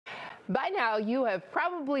By now, you have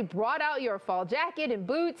probably brought out your fall jacket and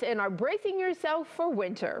boots and are bracing yourself for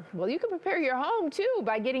winter. Well, you can prepare your home too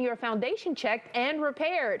by getting your foundation checked and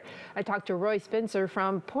repaired. I talked to Roy Spencer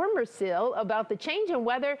from Perma-Seal about the change in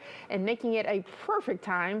weather and making it a perfect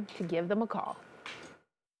time to give them a call.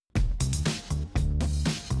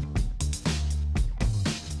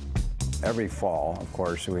 Every fall, of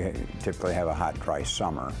course, we typically have a hot, dry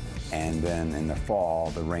summer. And then in the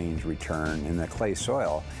fall, the rains return and the clay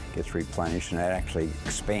soil gets replenished and it actually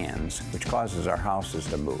expands, which causes our houses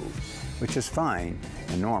to move, which is fine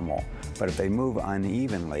and normal. But if they move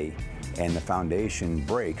unevenly and the foundation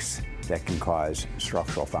breaks, that can cause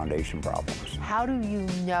structural foundation problems. How do you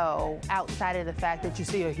know, outside of the fact that you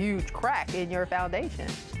see a huge crack in your foundation?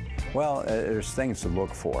 Well, there's things to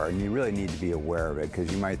look for, and you really need to be aware of it, because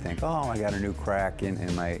you might think, oh, I got a new crack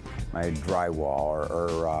in my drywall,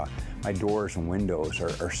 or my doors and windows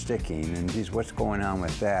are sticking, and geez, what's going on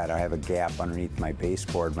with that? I have a gap underneath my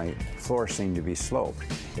baseboard, my floor seems to be sloped.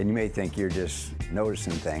 And you may think you're just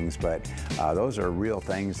noticing things, but those are real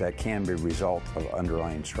things that can be a result of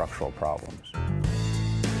underlying structural problems.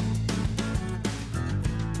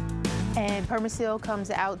 And Perma-Seal comes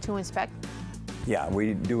out to inspect? Yeah,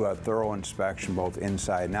 we do a thorough inspection both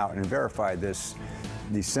inside and out and verify these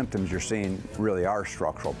symptoms you're seeing really are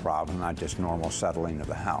structural problems, not just normal settling of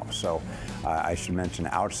the house. So I should mention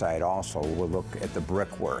outside also, we'll look at the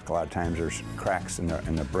brickwork. A lot of times there's cracks in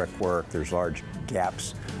the brickwork, there's large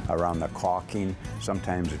gaps around the caulking.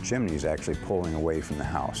 Sometimes the chimney is actually pulling away from the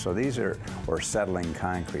house. So these are, or settling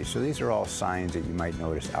concrete. So these are all signs that you might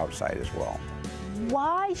notice outside as well.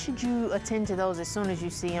 Why should you attend to those as soon as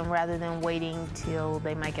you see them rather than waiting till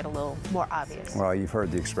they might get a little more obvious? Well, you've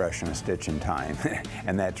heard the expression a stitch in time,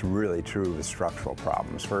 and that's really true with structural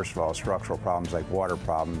problems. First of all, structural problems like water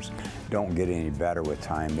problems don't get any better with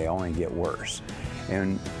time, they only get worse.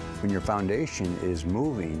 And when your foundation is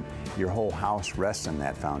moving, your whole house rests on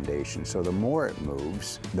that foundation. So the more it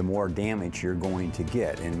moves, the more damage you're going to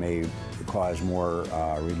get, and may cause more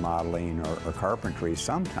remodeling or carpentry.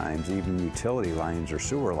 Sometimes even utility lines or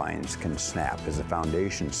sewer lines can snap as the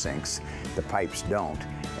foundation sinks. The pipes don't,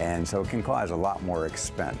 and so it can cause a lot more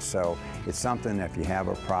expense. So it's something that if you have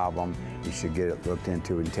a problem, you should get it looked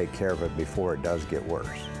into and take care of it before it does get worse.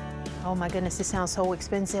 Oh my goodness, it sounds so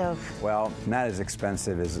expensive. Well, not as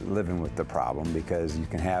expensive as living with the problem, because you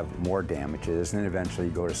can have more damages, and then eventually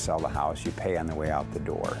you go to sell the house, you pay on the way out the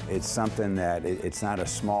door. It's something that, it's not a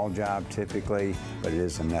small job typically, but it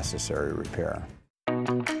is a necessary repair.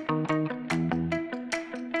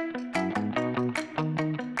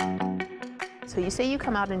 So you say you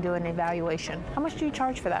come out and do an evaluation. How much do you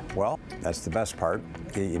charge for that? Well, that's the best part.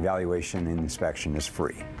 The evaluation and inspection is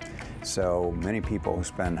free. So many people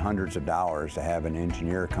spend hundreds of dollars to have an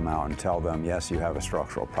engineer come out and tell them, yes, you have a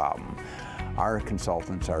structural problem. Our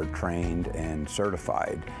consultants are trained and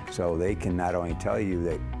certified, so they can not only tell you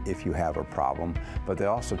that if you have a problem, but they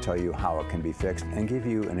also tell you how it can be fixed and give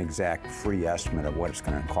you an exact free estimate of what it's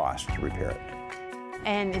going to cost to repair it.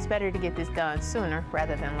 And it's better to get this done sooner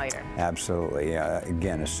rather than later. Absolutely.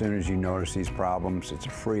 Again, as soon as you notice these problems, it's a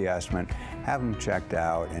free estimate. Have them checked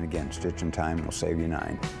out, and again, stitch in time will save you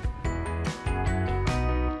 $9.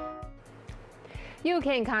 You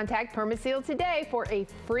can contact Perma-Seal today for a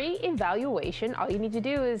free evaluation. All you need to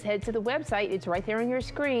do is head to the website. It's right there on your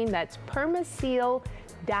screen. That's permaseal.net.